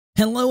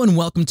Hello and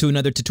welcome to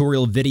another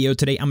tutorial video.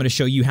 Today I'm going to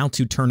show you how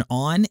to turn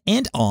on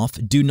and off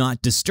Do Not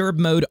Disturb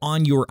mode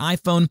on your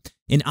iPhone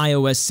in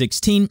iOS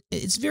 16.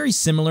 It's very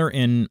similar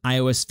in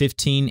iOS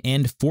 15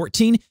 and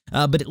 14,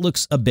 but it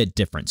looks a bit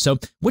different. So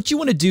what you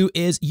want to do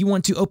is you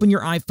want to open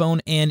your iPhone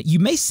and you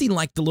may see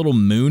like the little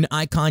moon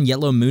icon,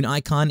 yellow moon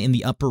icon in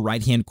the upper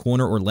right-hand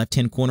corner or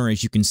left-hand corner,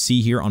 as you can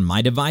see here on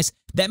my device.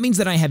 That means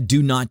that I have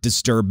Do Not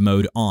Disturb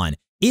mode on.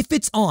 If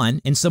it's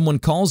on and someone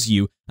calls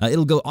you,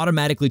 it'll go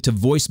automatically to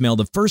voicemail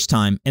the first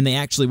time, and they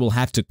actually will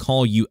have to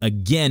call you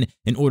again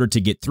in order to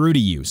get through to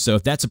you. So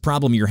if that's a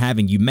problem you're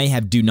having, you may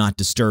have Do Not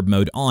Disturb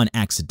mode on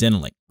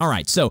accidentally. All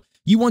right, so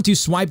you want to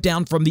swipe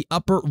down from the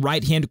upper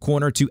right-hand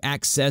corner to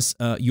access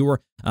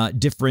your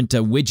different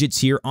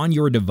widgets here on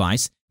your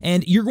device,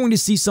 and you're going to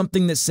see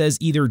something that says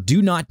either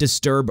Do Not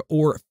Disturb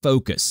or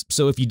Focus.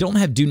 So if you don't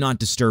have Do Not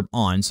Disturb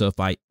on, so if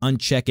I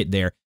uncheck it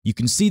there, you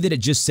can see that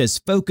it just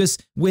says Focus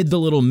with the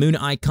little moon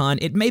icon.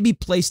 It may be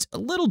placed a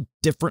little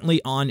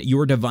differently on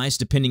your device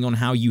depending on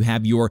how you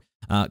have your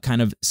kind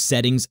of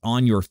settings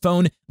on your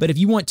phone. But if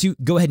you want to,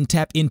 go ahead and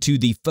tap into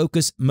the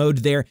focus mode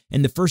there.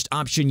 And the first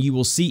option you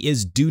will see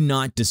is Do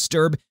Not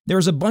Disturb.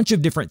 There's a bunch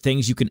of different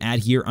things you can add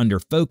here under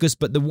focus,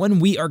 but the one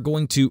we are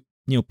going to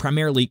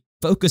primarily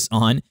focus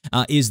on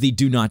is the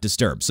Do Not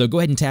Disturb. So go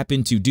ahead and tap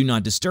into Do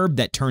Not Disturb.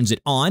 That turns it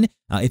on.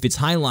 If it's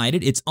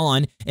highlighted, it's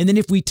on. And then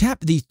if we tap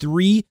the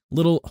three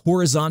little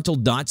horizontal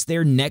dots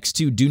there next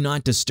to Do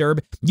Not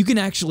Disturb, you can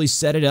actually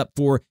set it up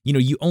for,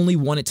 you only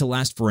want it to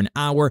last for an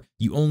hour.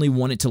 You only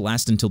want it to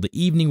last until the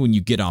evening when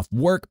you get off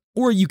work.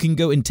 Or you can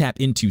go and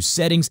tap into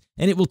settings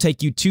and it will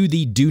take you to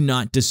the Do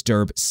Not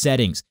Disturb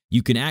settings.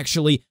 You can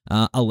actually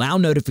allow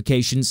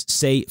notifications,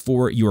 say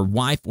for your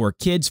wife or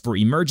kids for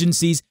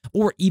emergencies,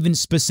 or even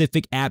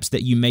specific apps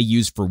that you may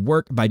use for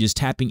work by just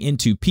tapping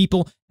into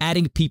people,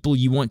 adding people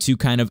you want to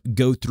kind of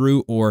go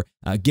through or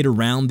get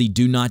around the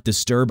Do Not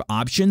Disturb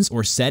options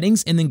or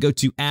settings, and then go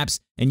to apps,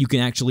 and you can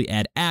actually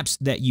add apps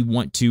that you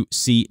want to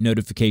see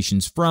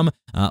notifications from.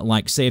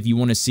 Like say if you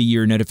want to see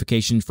your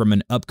notification from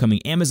an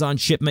upcoming Amazon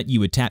shipment, you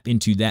would tap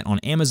into that on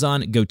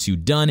Amazon, go to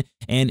Done,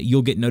 and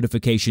you'll get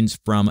notifications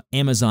from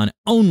Amazon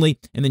only,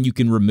 and then you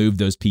can remove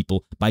those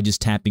people by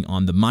just tapping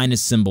on the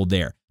minus symbol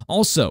there.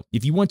 Also,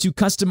 if you want to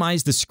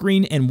customize the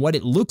screen and what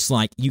it looks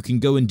like, you can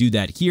go and do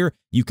that here.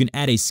 You can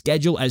add a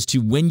schedule as to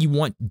when you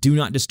want Do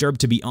Not Disturb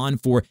to be on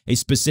for a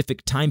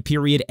specific time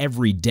period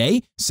every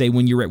day, say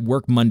when you're at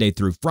work Monday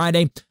through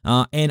Friday,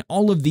 and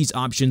all of these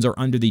options are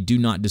under the Do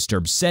Not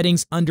Disturb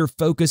settings under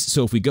Focus.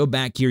 So if we go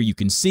back here, you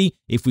can see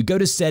if we go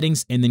to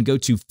Settings and then go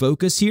to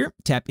Focus here,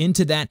 tap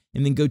into that,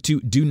 and then go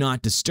to Do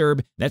Not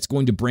Disturb, that's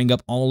going to bring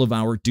up all of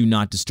our Do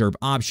Not Disturb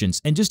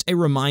options. And just a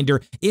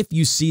reminder, if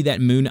you see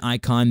that moon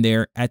icon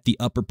there at the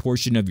upper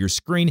portion of your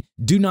screen,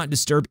 Do Not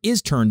Disturb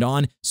is turned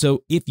on.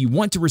 So if you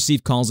want to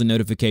receive calls and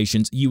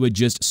notifications, you would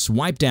just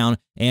swipe down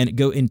and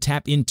go and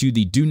tap into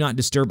the Do Not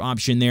Disturb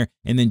option there,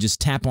 and then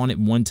just tap on it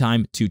one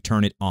time to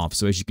turn it off.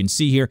 So as you can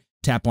see here,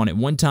 tap on it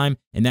one time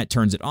and that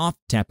turns it off,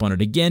 tap on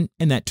it again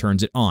and that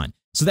turns it on.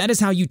 So that is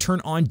how you turn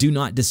on Do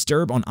Not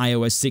Disturb on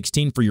iOS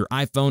 16 for your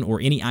iPhone or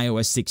any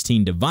iOS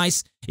 16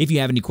 device. If you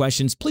have any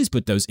questions, please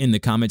put those in the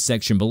comments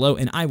section below,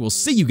 and I will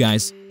see you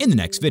guys in the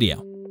next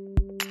video.